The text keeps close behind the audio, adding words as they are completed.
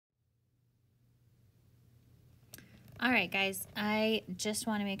All right, guys, I just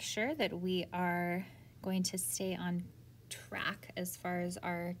want to make sure that we are going to stay on track as far as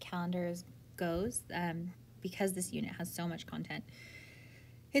our calendars goes, because this unit has so much content.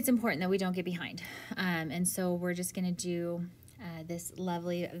 It's important that we don't get behind. And so we're just going to do this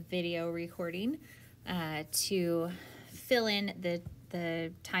lovely video recording to fill in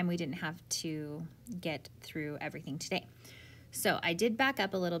the time we didn't have to get through everything today. So I did back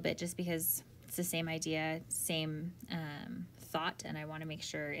up a little bit just because it's the same idea, same thought, and I want to make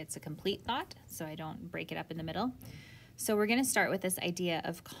sure it's a complete thought so I don't break it up in the middle. So we're going to start with this idea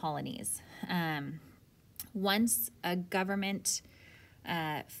of colonies. Once a government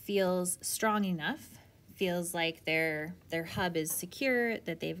feels strong enough, feels like their hub is secure,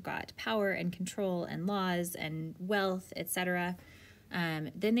 that they've got power and control and laws and wealth, etc.,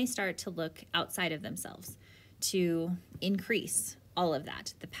 then they start to look outside of themselves to increase all of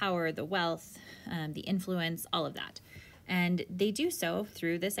that, the power, the wealth, the influence, all of that. And they do so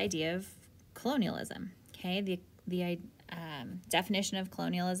through this idea of colonialism. Okay, the definition of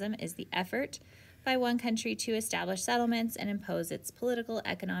colonialism is the effort by one country to establish settlements and impose its political,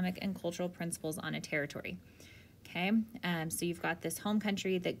 economic, and cultural principles on a territory. Okay, so you've got this home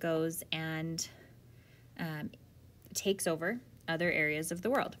country that goes and takes over other areas of the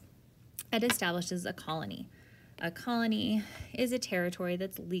world. It establishes a colony. A colony is a territory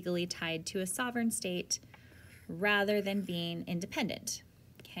that's legally tied to a sovereign state rather than being independent.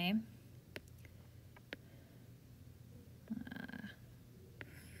 Okay.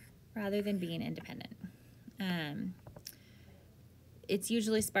 Rather than being independent. It's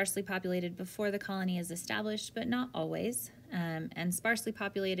usually sparsely populated before the colony is established, but not always. And sparsely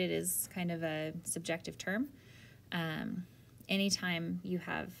populated is kind of a subjective term. Anytime you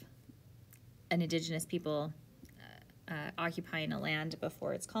have an indigenous people occupying a land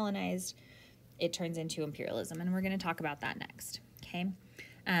before it's colonized, it turns into imperialism, and we're going to talk about that next. Okay,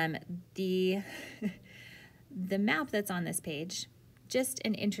 the map that's on this page, just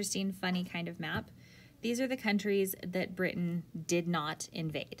an interesting, funny kind of map. These are the countries that Britain did not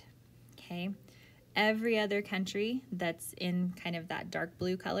invade. Okay, every other country that's in kind of that dark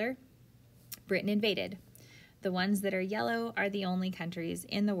blue color, Britain invaded. The ones that are yellow are the only countries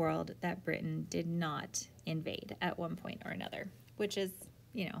in the world that Britain did not invade at one point or another, which is,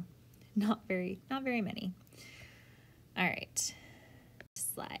 you know, not very many. All right,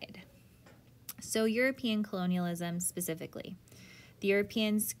 slide. So European colonialism specifically. The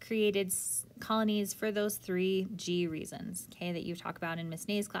Europeans created colonies for those 3 G reasons, okay, that you talk about in Miss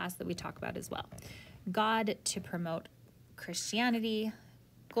Nay's class, that we talk about as well. God, to promote Christianity;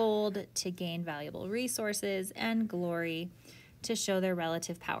 gold, to gain valuable resources; and glory, to show their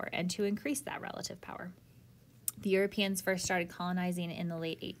relative power and to increase that relative power. The Europeans first started colonizing in the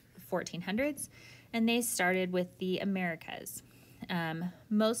late 1400s, and they started with the Americas.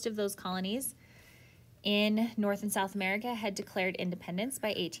 Most of those colonies in North and South America had declared independence by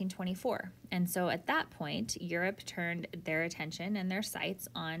 1824. And so at that point, Europe turned their attention and their sights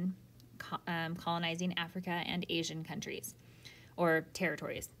on colonizing Africa and Asian countries or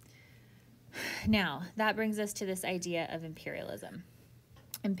territories. Now, that brings us to this idea of imperialism.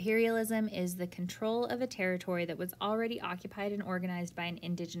 Imperialism is the control of a territory that was already occupied and organized by an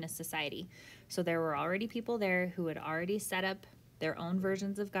indigenous society. So there were already people there who had already set up their own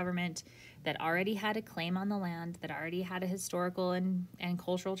versions of government, that already had a claim on the land, that already had a historical and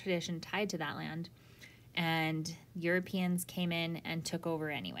cultural tradition tied to that land. And Europeans came in and took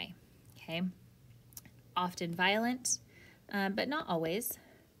over anyway. Okay, often violent, but not always.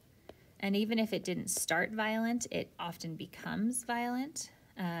 And even if it didn't start violent, it often becomes violent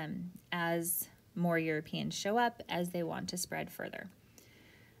as more Europeans show up, as they want to spread further.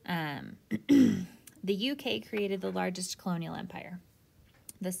 The UK created the largest colonial empire.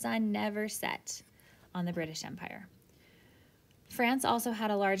 The sun never set on the British Empire. France also had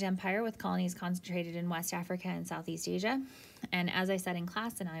a large empire with colonies concentrated in West Africa and Southeast Asia. And as I said in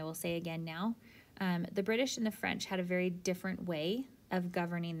class, and I will say again now, the British and the French had a very different way of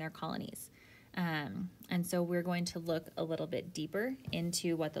governing their colonies. And so we're going to look a little bit deeper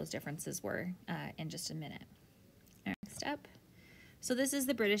into what those differences were in just a minute. Next up. So this is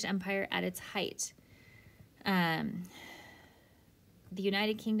the British Empire at its height. The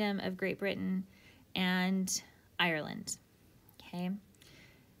United Kingdom of Great Britain and Ireland. Okay.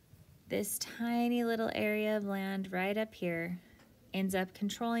 This tiny little area of land right up here ends up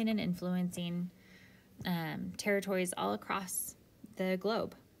controlling and influencing territories all across the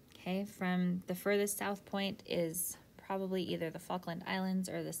globe. Okay, from the furthest south point is probably either the Falkland Islands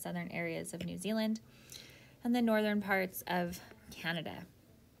or the southern areas of New Zealand, and the northern parts of Canada.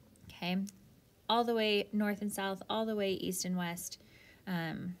 Okay, all the way north and south, all the way east and west.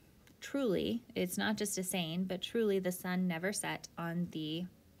 Truly, it's not just a saying, but truly the sun never set on the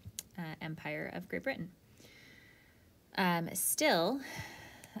Empire of Great Britain. Still,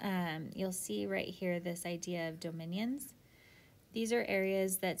 you'll see right here this idea of dominions. These are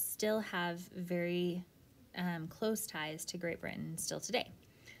areas that still have very close ties to Great Britain still today.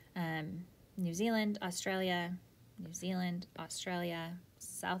 New Zealand, Australia,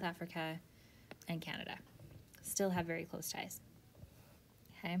 South Africa, and Canada still have very close ties.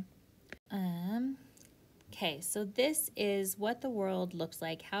 Okay. Okay, so this is what the world looks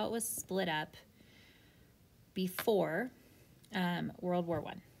like, how it was split up before World War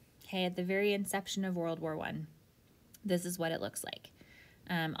I. Okay, at the very inception of World War I, this is what it looks like.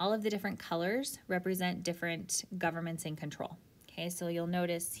 All of the different colors represent different governments in control. Okay, so you'll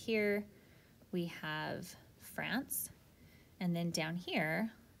notice here we have France, and then down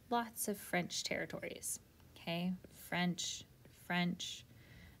here, lots of French territories. Okay, French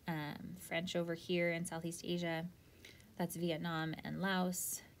over here in Southeast Asia. That's Vietnam and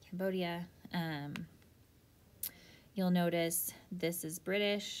Laos, Cambodia. You'll notice this is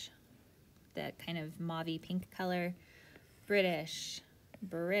British, that kind of mauve-y pink color. British,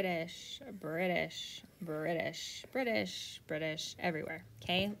 everywhere.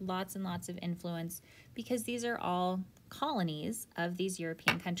 Okay, lots and lots of influence because these are all colonies of these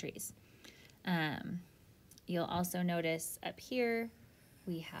European countries. You'll also notice up here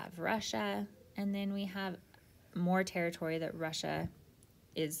we have Russia, and then we have more territory that Russia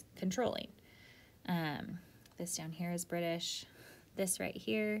is controlling. This down here is British. This right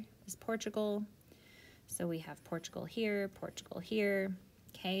here is Portugal. So we have Portugal here, Portugal here.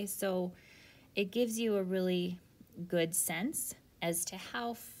 Okay, so it gives you a really good sense as to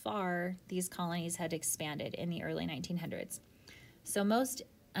how far these colonies had expanded in the early 1900s. So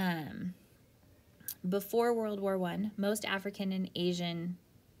before World War I, most African and Asian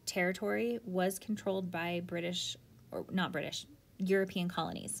territory was controlled by European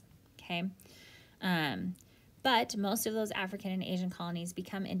colonies, okay? But most of those African and Asian colonies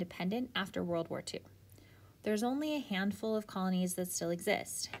become independent after World War II. There's only a handful of colonies that still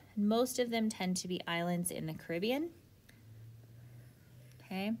exist. Most of them tend to be islands in the Caribbean,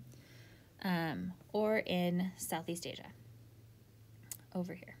 okay? Or in Southeast Asia,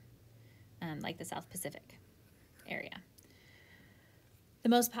 over here. Like the South Pacific area. The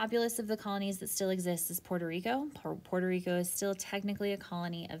most populous of the colonies that still exist is Puerto Rico. Puerto Rico is still technically a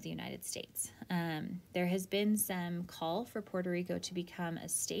colony of the United States. There has been some call for Puerto Rico to become a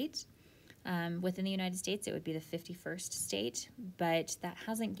state. Within the United States, it would be the 51st state, but that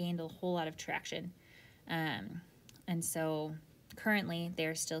hasn't gained a whole lot of traction. And so currently,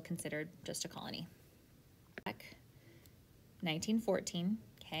 they're still considered just a colony. Back 1914,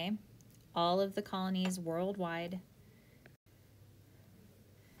 okay? All of the colonies worldwide.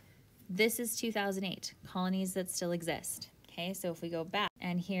 This is 2008, colonies that still exist. Okay, so if we go back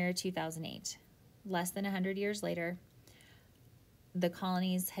and here, 2008, less than 100 years later, the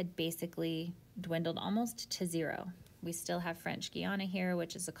colonies had basically dwindled almost to zero. We still have French Guiana here,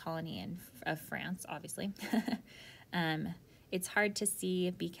 which is a colony of France, obviously. It's hard to see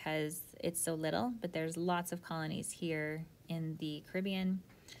because it's so little, but there's lots of colonies here in the Caribbean.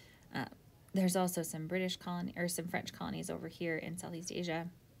 There's also some some French colonies over here in Southeast Asia,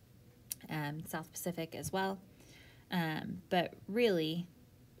 South Pacific as well. But really,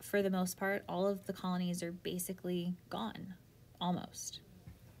 for the most part, all of the colonies are basically gone, almost.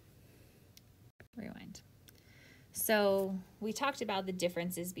 Rewind. So we talked about the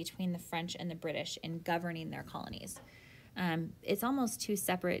differences between the French and the British in governing their colonies. It's almost two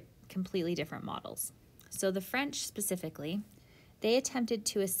separate, completely different models. So the French specifically, they attempted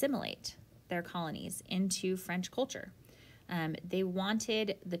to assimilate their colonies into French culture. They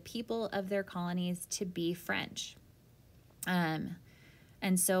wanted the people of their colonies to be French. And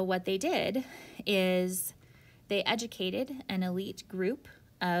so what they did is they educated an elite group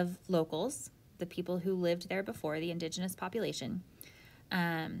of locals, the people who lived there before, the indigenous population,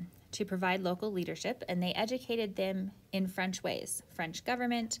 to provide local leadership, and they educated them in French ways, French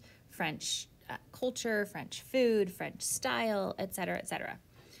government, French culture, French food, French style, etc., etc.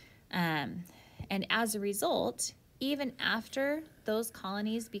 And as a result, even after those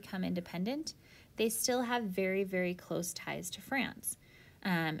colonies become independent, they still have very, very close ties to France.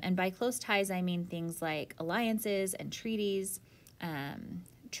 And by close ties, I mean things like alliances and treaties,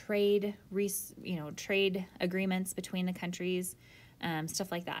 trade agreements between the countries,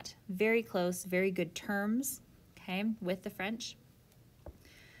 stuff like that. Very close, very good terms, okay, with the French.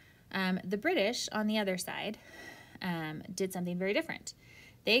 The British, on the other side, did something very different.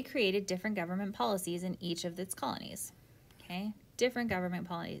 they created different government policies in each of its colonies. Okay, different government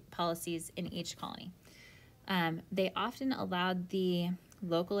policies in each colony. They often allowed the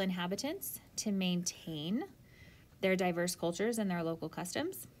local inhabitants to maintain their diverse cultures and their local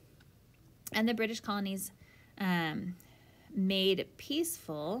customs. And the British colonies made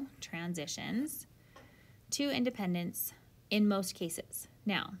peaceful transitions to independence in most cases.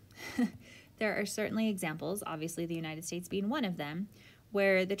 Now, there are certainly examples, obviously the United States being one of them,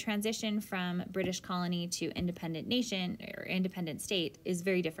 where the transition from British colony to independent nation or independent state is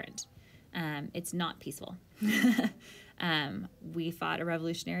very different. It's not peaceful. We fought a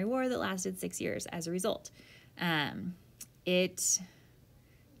Revolutionary War that lasted 6 years as a result. It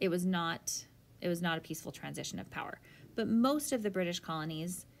was not a peaceful transition of power. But most of the British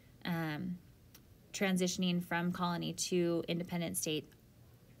colonies transitioning from colony to independent state,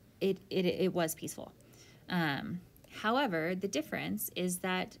 it was peaceful. However, the difference is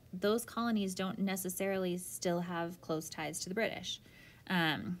that those colonies don't necessarily still have close ties to the British.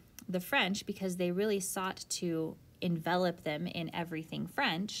 The French, because they really sought to envelop them in everything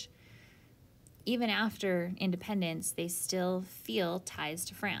French, even after independence, they still feel ties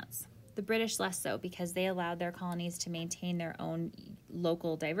to France. The British less so, because they allowed their colonies to maintain their own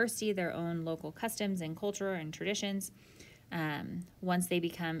local diversity, their own local customs and culture and traditions. Once they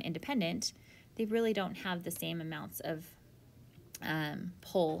become independent, they really don't have the same amounts of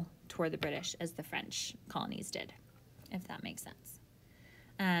pull toward the British as the French colonies did, if that makes sense.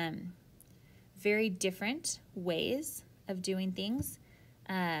 Very different ways of doing things.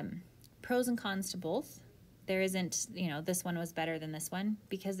 Pros and cons to both. There isn't, this one was better than this one,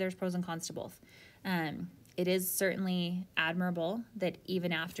 because there's pros and cons to both. It is certainly admirable that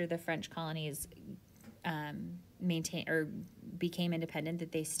even after the French colonies became independent,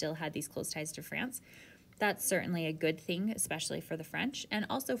 that they still had these close ties to France. That's certainly a good thing, especially for the French, and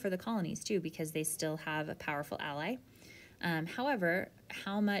also for the colonies too, because they still have a powerful ally. However,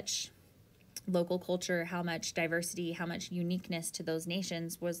 how much local culture, how much diversity, how much uniqueness to those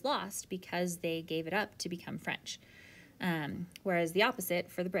nations was lost because they gave it up to become French. Whereas the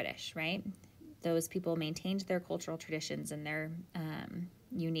opposite for the British, right? Those people maintained their cultural traditions and their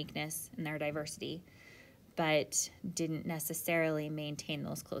uniqueness and their diversity, but didn't necessarily maintain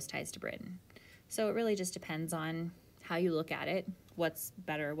those close ties to Britain. So it really just depends on how you look at it, what's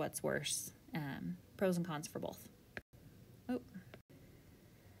better, what's worse, pros and cons for both. Oh.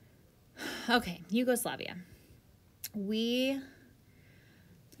 Okay, Yugoslavia. You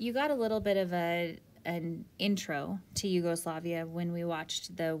got a little bit of an intro to Yugoslavia when we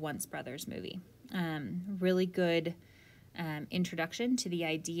watched the Once Brothers movie. Really good introduction to the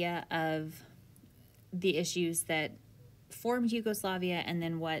idea of the issues that formed Yugoslavia and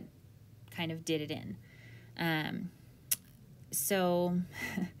then what kind of did it in. So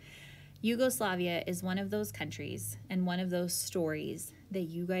Yugoslavia is one of those countries and one of those stories that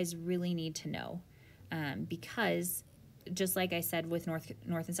you guys really need to know, because just like I said with North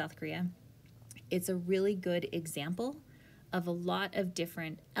and South Korea, it's a really good example of a lot of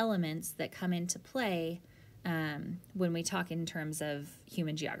different elements that come into play when we talk in terms of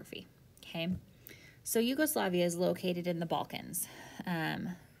human geography. Okay, so Yugoslavia is located in the Balkans.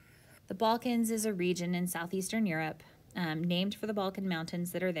 The Balkans is a region in southeastern Europe, named for the Balkan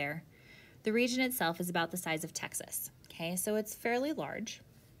mountains that are there. The region itself is about the size of Texas. Okay, so it's fairly large.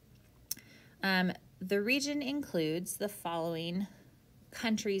 The region includes the following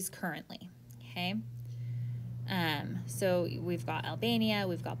countries currently. Okay, so we've got Albania,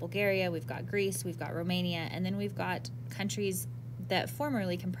 we've got Bulgaria, we've got Greece, we've got Romania, and then we've got countries that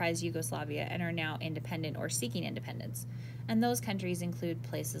formerly comprised Yugoslavia and are now independent or seeking independence. And those countries include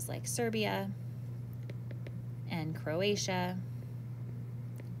places like Serbia and Croatia,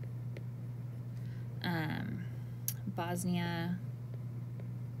 Bosnia.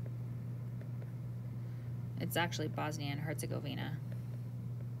 It's actually Bosnia and Herzegovina,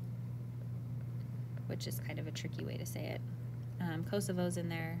 which is kind of a tricky way to say it. Kosovo's in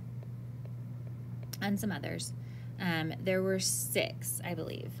there, and some others. There were 6, I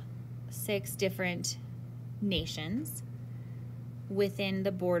believe, 6 different nations within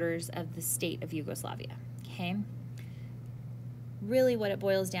the borders of the state of Yugoslavia. Okay. Really what it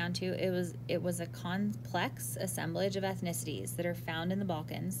boils down to, it was a complex assemblage of ethnicities that are found in the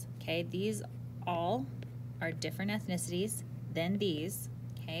Balkans. Okay, these all are different ethnicities than these.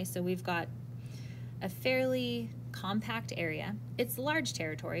 Okay, so we've got a fairly compact area. It's a large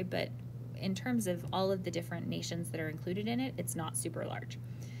territory, but in terms of all of the different nations that are included in it, it's not super large.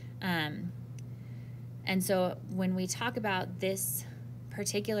 And so when we talk about this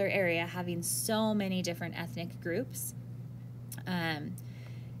particular area having so many different ethnic groups,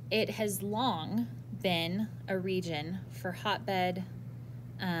 it has long been a region for hotbed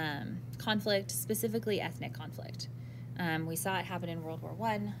conflict, specifically ethnic conflict. We saw it happen in World War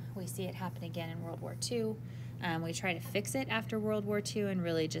I. We see it happen again in World War II. We try to fix it after World War II and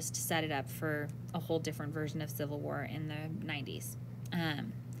really just set it up for a whole different version of civil war in the 90s.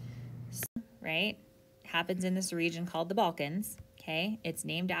 Right? Happens in this region called the Balkans. Okay? It's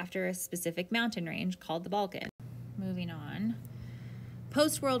named after a specific mountain range called the Balkans. Moving on.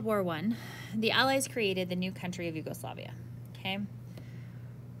 Post-World War I, the Allies created the new country of Yugoslavia. Okay?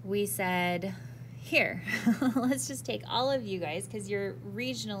 We said, here, let's just take all of you guys, because you're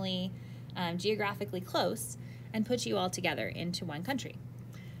regionally, geographically close, and put you all together into one country.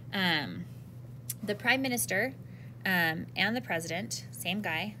 The prime minister and the president, same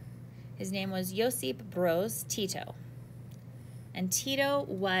guy, his name was Josip Broz Tito. And Tito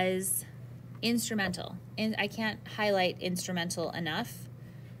was instrumental. And I can't highlight instrumental enough,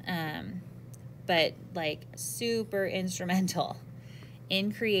 but like super instrumental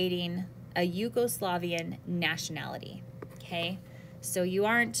in creating a Yugoslavian nationality, okay? So you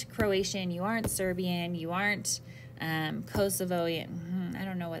aren't Croatian, you aren't Serbian, you aren't Kosovoian, I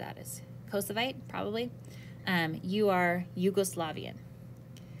don't know what that is. Kosovite, probably. You are Yugoslavian.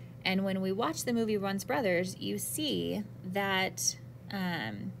 And when we watch the movie Once Brothers, you see that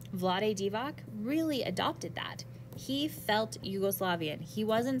Vlade Divac really adopted that. He felt Yugoslavian. He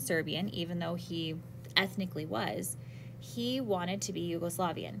wasn't Serbian, even though he ethnically was. He wanted to be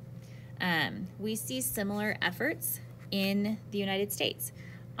Yugoslavian. We see similar efforts in the United States.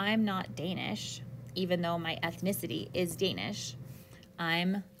 I'm not Danish, even though my ethnicity is Danish.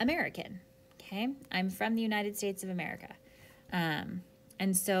 I'm American, okay? I'm from the United States of America.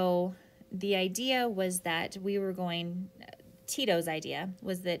 And so the idea was that Tito's idea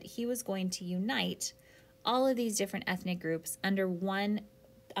was that he was going to unite all of these different ethnic groups under one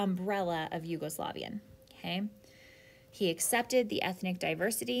umbrella of Yugoslavian, okay? He accepted the ethnic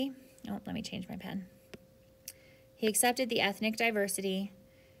diversity. Oh, let me change my pen. He accepted the ethnic diversity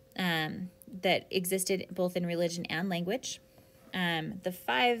that existed both in religion and language. The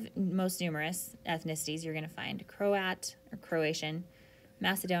 5 most numerous ethnicities you're going to find: Croat or Croatian,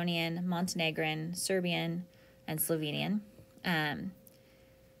 Macedonian, Montenegrin, Serbian, and Slovenian.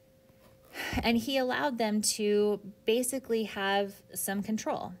 And he allowed them to basically have some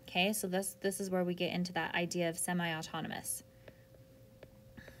control, okay? So this is where we get into that idea of semi-autonomous.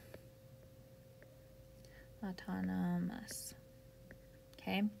 Autonomous,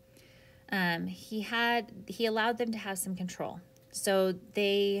 okay? He allowed them to have some control. So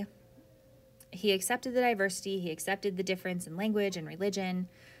he accepted the diversity, he accepted the difference in language and religion,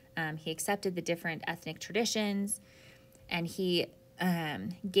 he accepted the different ethnic traditions, and he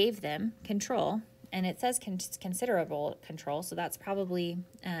gave them control, and it says considerable control, so that's probably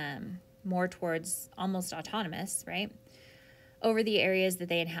more towards almost autonomous, right, over the areas that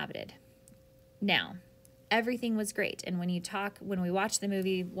they inhabited. Now, everything was great, and when we watch the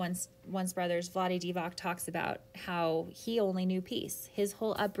movie Once Brothers, Vlade Divac talks about how he only knew peace. His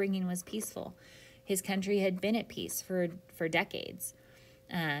whole upbringing was peaceful. His country had been at peace for decades.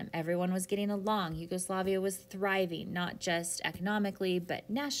 Everyone was getting along. Yugoslavia was thriving, not just economically, but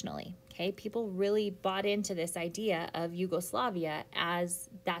nationally. Okay, people really bought into this idea of Yugoslavia as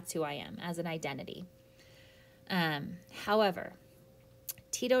that's who I am, as an identity. However,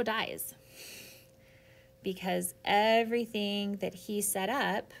 Tito dies because everything that he set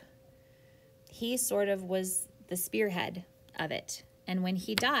up, he sort of was the spearhead of it. And when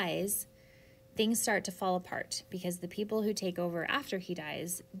he dies, things start to fall apart because the people who take over after he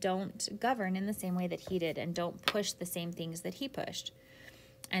dies don't govern in the same way that he did and don't push the same things that he pushed.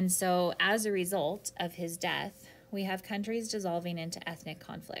 And so as a result of his death, we have countries dissolving into ethnic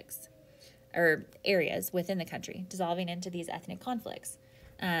conflicts, or areas within the country dissolving into these ethnic conflicts.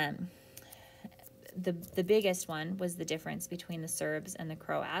 The biggest one was the difference between the Serbs and the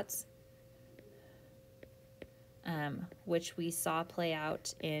Croats, which we saw play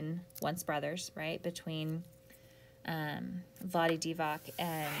out in Once Brothers, right, between Vlade Divac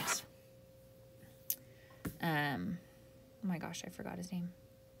and, oh my gosh, I forgot his name,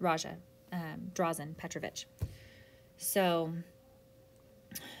 Drazen Petrovic. So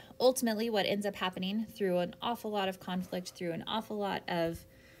ultimately what ends up happening through an awful lot of conflict, through an awful lot of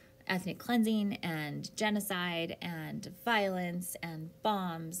ethnic cleansing and genocide and violence and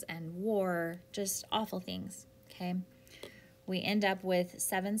bombs and war, just awful things, okay? We end up with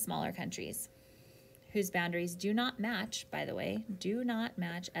 7 smaller countries whose boundaries do not match, by the way, do not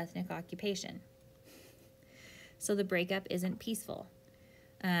match ethnic occupation. So the breakup isn't peaceful.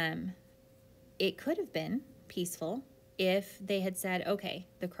 It could have been peaceful if they had said, okay,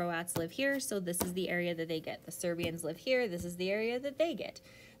 the Croats live here, so this is the area that they get. The Serbians live here, this is the area that they get.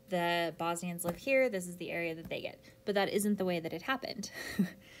 The Bosnians live here, this is the area that they get. But that isn't the way that it happened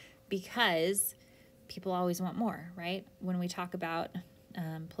because people always want more, right? When we talk about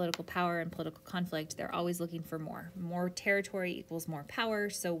political power and political conflict, they're always looking for more. More territory equals more power,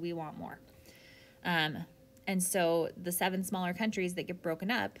 so we want more. And so the 7 smaller countries that get broken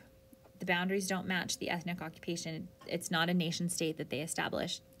up, the boundaries don't match the ethnic occupation. It's not a nation state that they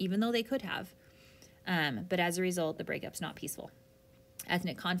established, even though they could have. But as a result, the breakup's not peaceful.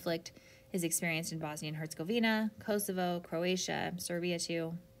 Ethnic conflict is experienced in Bosnia and Herzegovina, Kosovo, Croatia, Serbia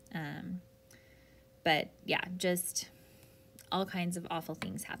too. But yeah, just all kinds of awful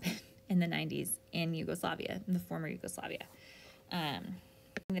things happen in the 90s in Yugoslavia, in the former Yugoslavia.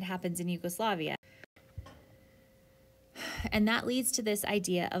 That happens in Yugoslavia. And that leads to this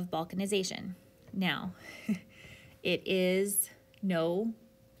idea of Balkanization. Now, it is no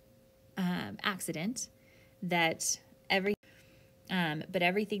accident that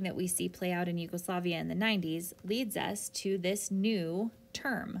everything that we see play out in Yugoslavia in the 90s leads us to this new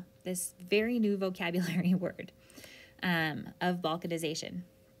term, this very new vocabulary word of Balkanization.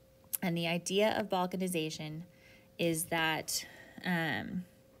 And the idea of Balkanization is that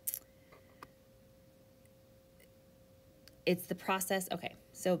it's the process, okay,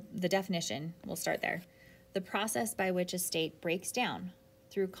 so the definition, we'll start there. The process by which a state breaks down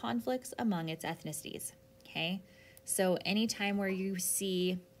through conflicts among its ethnicities, okay? So anytime where you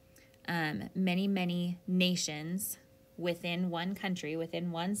see many nations within one country,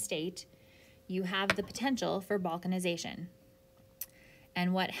 within one state, you have the potential for Balkanization.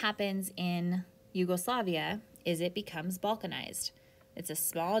 And what happens in Yugoslavia is it becomes Balkanized. It's a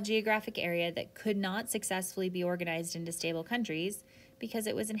small geographic area that could not successfully be organized into stable countries because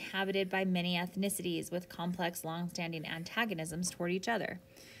it was inhabited by many ethnicities with complex, long-standing antagonisms toward each other.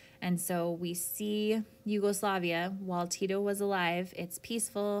 And so we see Yugoslavia, while Tito was alive, it's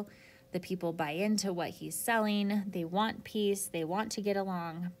peaceful. The people buy into what he's selling. They want peace. They want to get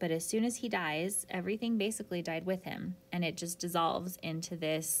along. But as soon as he dies, everything basically died with him. And it just dissolves into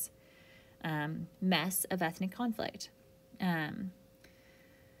this mess of ethnic conflict.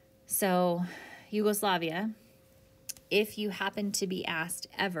 So Yugoslavia, if you happen to be asked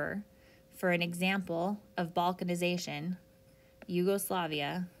ever for an example of Balkanization,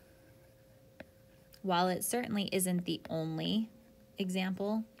 Yugoslavia, while it certainly isn't the only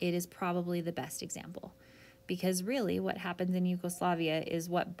example, it is probably the best example. Because really what happens in Yugoslavia is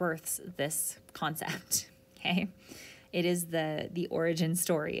what births this concept, okay? It is the origin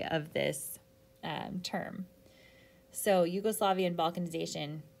story of this term. So Yugoslavia and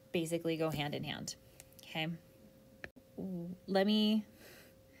Balkanization basically go hand in hand, okay? Let me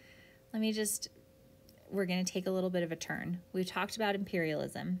just, we're going to take a little bit of a turn. We've talked about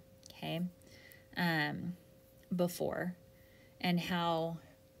imperialism, okay, before, and how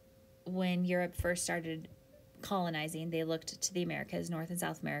when Europe first started colonizing, they looked to the Americas, North and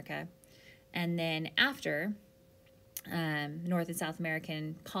South America, and then after North and South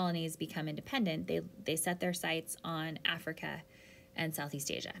American colonies become independent, they set their sights on Africa and Southeast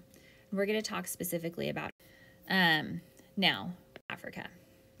Asia. And we're going to talk specifically about now Africa,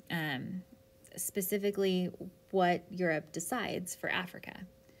 specifically what Europe decides for Africa.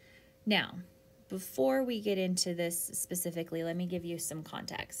 Now, before we get into this specifically, let me give you some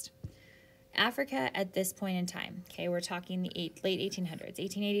context. Africa at this point in time, okay, we're talking the late 1800s,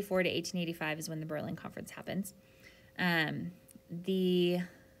 1884 to 1885 is when the Berlin Conference happens.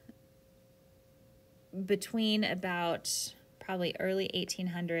 Between about probably early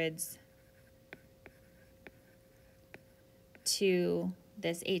 1800s to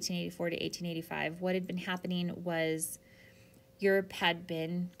this 1884 to 1885, what had been happening was Europe had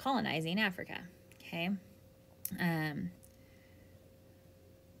been colonizing Africa, okay?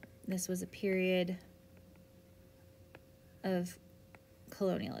 This was a period of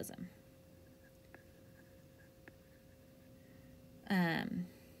colonialism.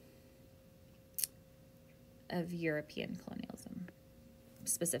 Of European colonialism,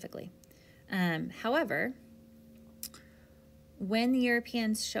 specifically. However, when the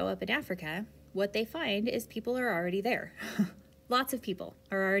Europeans show up in Africa, what they find is people are already there. Lots of people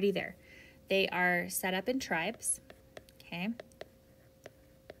are already there. They are set up in tribes, okay?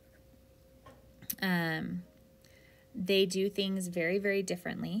 They do things very, very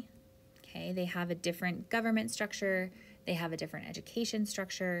differently, okay? They have a different government structure. They have a different education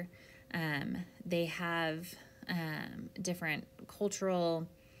structure. They have different cultural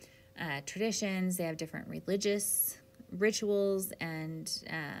traditions. They have different religious rituals and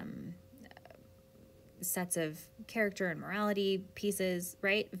sets of character and morality pieces,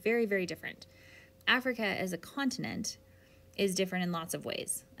 right? Very, very different. Africa as a continent is different in lots of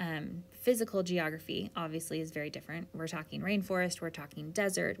ways. Physical geography obviously is very different. We're talking rainforest, we're talking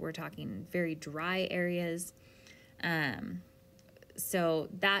desert, we're talking very dry areas. So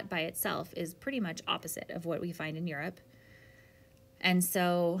that by itself is pretty much opposite of what we find in Europe. And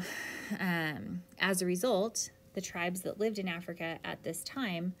so as a result, the tribes that lived in Africa at this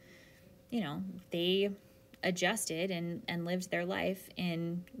time, they adjusted and lived their life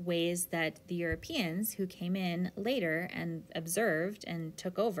in ways that the Europeans who came in later and observed and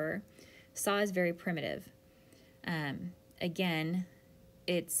took over saw as very primitive. Again,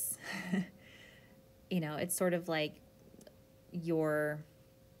 it's, it's sort of like your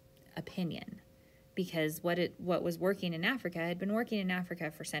opinion, because what was working in Africa had been working in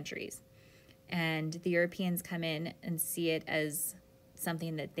Africa for centuries. And the Europeans come in and see it as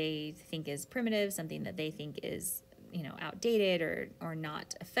something that they think is primitive, something that they think is, outdated or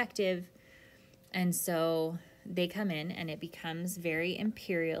not effective. And so they come in and it becomes very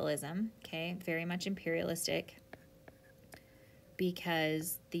imperialism, okay, very much imperialistic,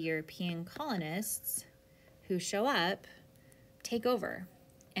 because the European colonists who show up take over,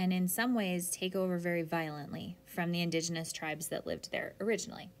 and in some ways take over very violently from the indigenous tribes that lived there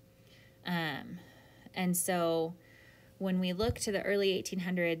originally. And so when we look to the early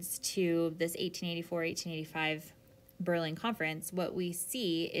 1800s to this 1884-1885 Berlin Conference, what we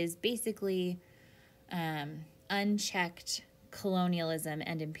see is basically unchecked colonialism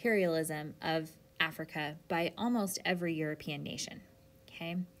and imperialism of Africa by almost every European nation,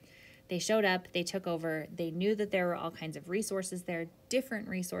 okay? They showed up, they took over, they knew that there were all kinds of resources there, different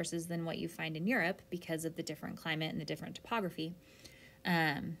resources than what you find in Europe because of the different climate and the different topography.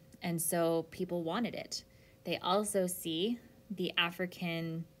 And so people wanted it. They also see the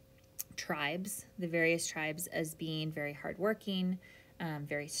African tribes, the various tribes, as being very hardworking,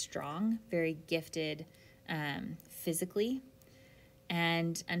 very strong, very gifted physically.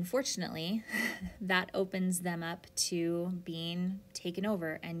 And unfortunately, that opens them up to being taken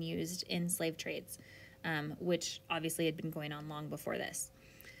over and used in slave trades, which obviously had been going on long before this.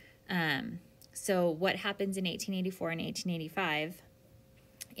 So what happens in 1884 and 1885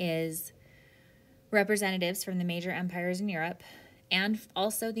 is representatives from the major empires in Europe and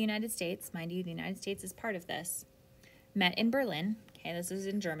also the United States, mind you, the United States is part of this, met in Berlin, okay, this is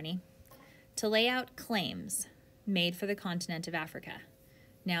in Germany, to lay out claims made for the continent of Africa.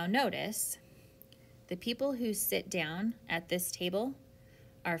 Now notice, the people who sit down at this table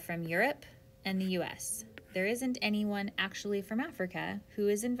are from Europe and the US. There isn't anyone actually from Africa who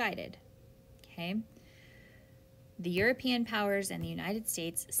is invited, okay? The European powers and the United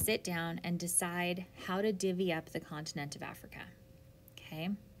States sit down and decide how to divvy up the continent of Africa, okay?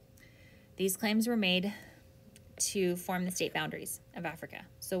 These claims were made to form the state boundaries of Africa.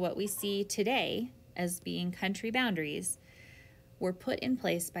 So what we see today as being country boundaries were put in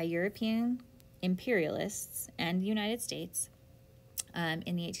place by European imperialists and the United States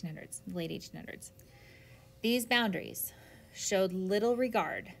in the 1800s, late 1800s. These boundaries showed little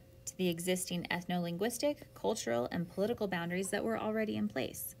regard to the existing ethno-linguistic, cultural, and political boundaries that were already in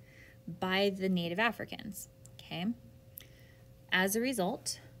place by the native Africans, okay? As a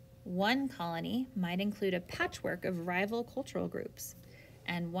result, one colony might include a patchwork of rival cultural groups,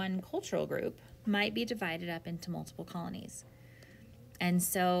 and one cultural group might be divided up into multiple colonies. And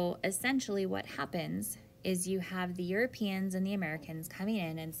so essentially what happens is you have the Europeans and the Americans coming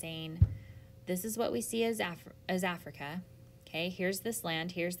in and saying, this is what we see as Africa. Okay, here's this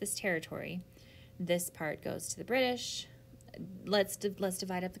land, here's this territory. This part goes to the British. Let's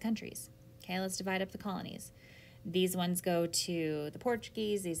divide up the countries. Okay, let's divide up the colonies. These ones go to the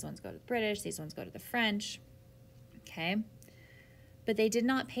Portuguese, these ones go to the British, these ones go to the French. Okay, but they did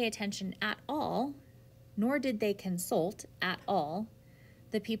not pay attention at all, nor did they consult at all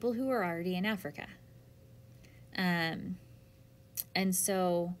the people who were already in Africa. And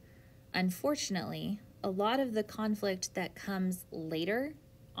so, unfortunately, a lot of the conflict that comes later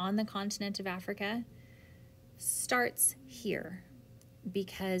on the continent of Africa starts here,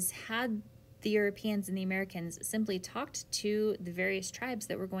 because had the Europeans and the Americans simply talked to the various tribes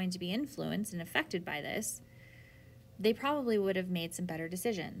that were going to be influenced and affected by this, they probably would have made some better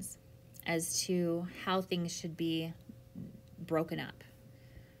decisions as to how things should be broken up.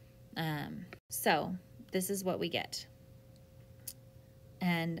 So this is what we get.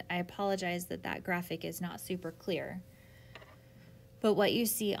 And I apologize that that graphic is not super clear. But what you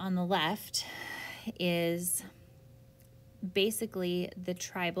see on the left is basically the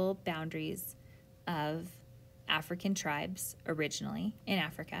tribal boundaries of African tribes originally in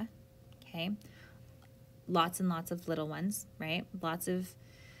Africa, okay? lots and lots of little ones, right? Lots of,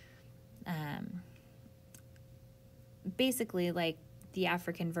 basically like the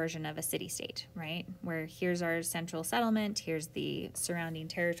African version of a city-state, right? Where here's our central settlement, here's the surrounding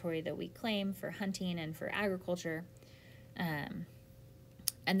territory that we claim for hunting and for agriculture. And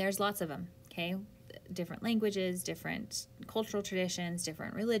there's lots of them, okay? Different languages, different cultural traditions,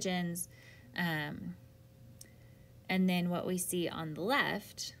 different religions. And then what we see on the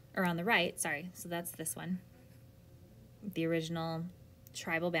left, or on the right, sorry, so that's this one, the original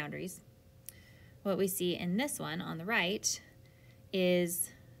tribal boundaries. What we see in this one on the right is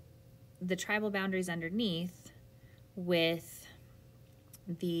the tribal boundaries underneath with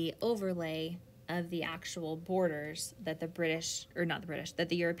the overlay of the actual borders that the British, or not the British, that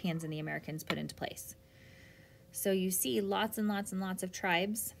the Europeans and the Americans put into place. So you see lots and lots and lots of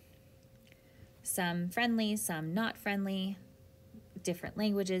tribes, some friendly, some not friendly, different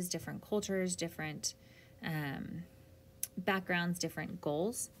languages, different cultures, different backgrounds, different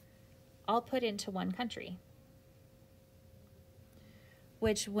goals, all put into one country.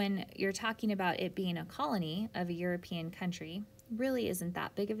 Which, when you're talking about it being a colony of a European country, really isn't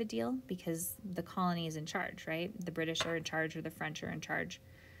that big of a deal because the colony is in charge, right? The British are in charge or the French are in charge.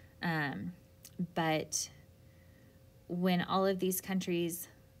 But when all of these countries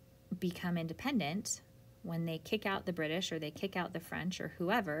become independent, when they kick out the British or they kick out the French or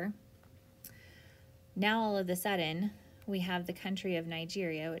whoever, now all of a sudden we have the country of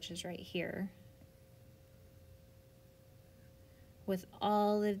Nigeria, which is right here, with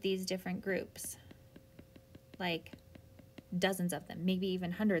all of these different groups, like dozens of them, maybe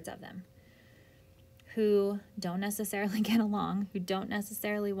even hundreds of them, who don't necessarily get along, who don't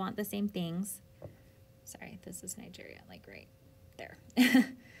necessarily want the same things. Sorry, this is Nigeria, like right there.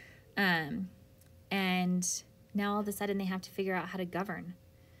 And now all of a sudden they have to figure out how to govern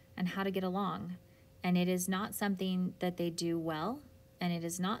and how to get along. And it is not something that they do well, and it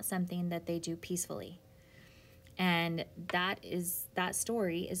is not something that they do peacefully. And that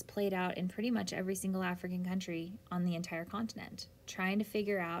story is played out in pretty much every single African country on the entire continent, trying to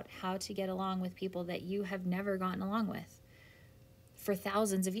figure out how to get along with people that you have never gotten along with for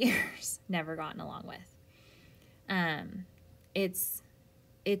thousands of years, never gotten along with.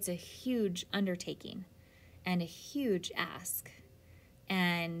 It's a huge undertaking and a huge ask.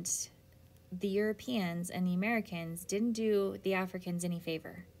 And the Europeans and the Americans didn't do the Africans any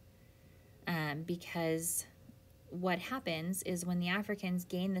favor, because what happens is when the Africans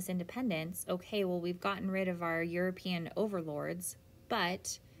gain this independence, okay, well, we've gotten rid of our European overlords,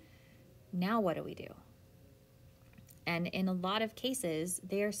 but now what do we do? And in a lot of cases,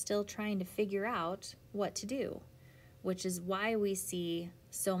 they are still trying to figure out what to do, which is why we see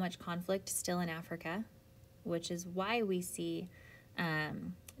so much conflict still in Africa, which is why we see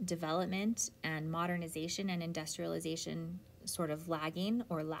development and modernization and industrialization sort of lagging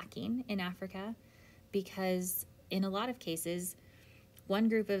or lacking in Africa, because in a lot of cases, one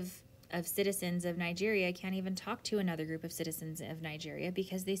group of citizens of Nigeria can't even talk to another group of citizens of Nigeria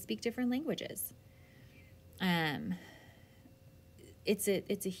because they speak different languages. It's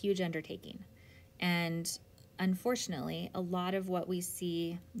a huge undertaking. And unfortunately, a lot of what we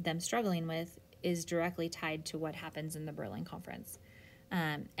see them struggling with is directly tied to what happens in the Berlin Conference.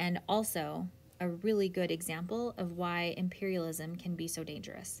 And also a really good example of why imperialism can be so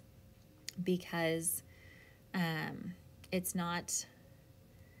dangerous, because it's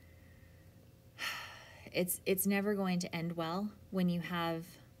never going to end well when you have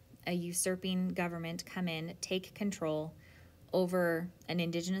a usurping government come in, take control over an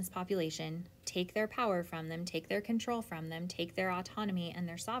indigenous population, take their power from them, take their control from them, take their autonomy and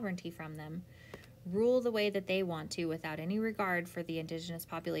their sovereignty from them, rule the way that they want to without any regard for the indigenous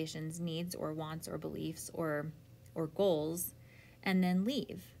population's needs or wants or beliefs or goals, and then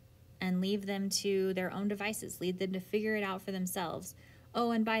leave them to their own devices, lead them to figure it out for themselves.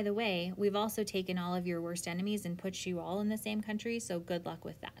 Oh, and by the way, we've also taken all of your worst enemies and put you all in the same country, so good luck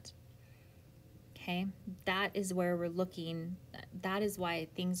with that. Okay, that is where we're looking. That is why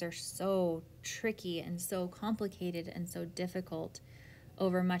things are so tricky and so complicated and so difficult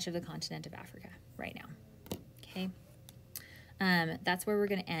over much of the continent of Africa right now. Okay, that's where we're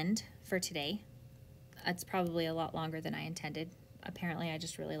going to end for today. It's probably a lot longer than I intended. Apparently, I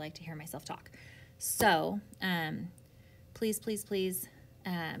just really like to hear myself talk. So, please,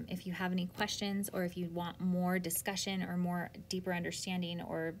 if you have any questions or if you want more discussion or more deeper understanding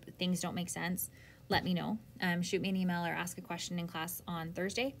or things don't make sense, let me know. Shoot me an email or ask a question in class on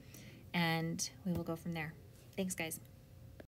Thursday, and we will go from there. Thanks, guys.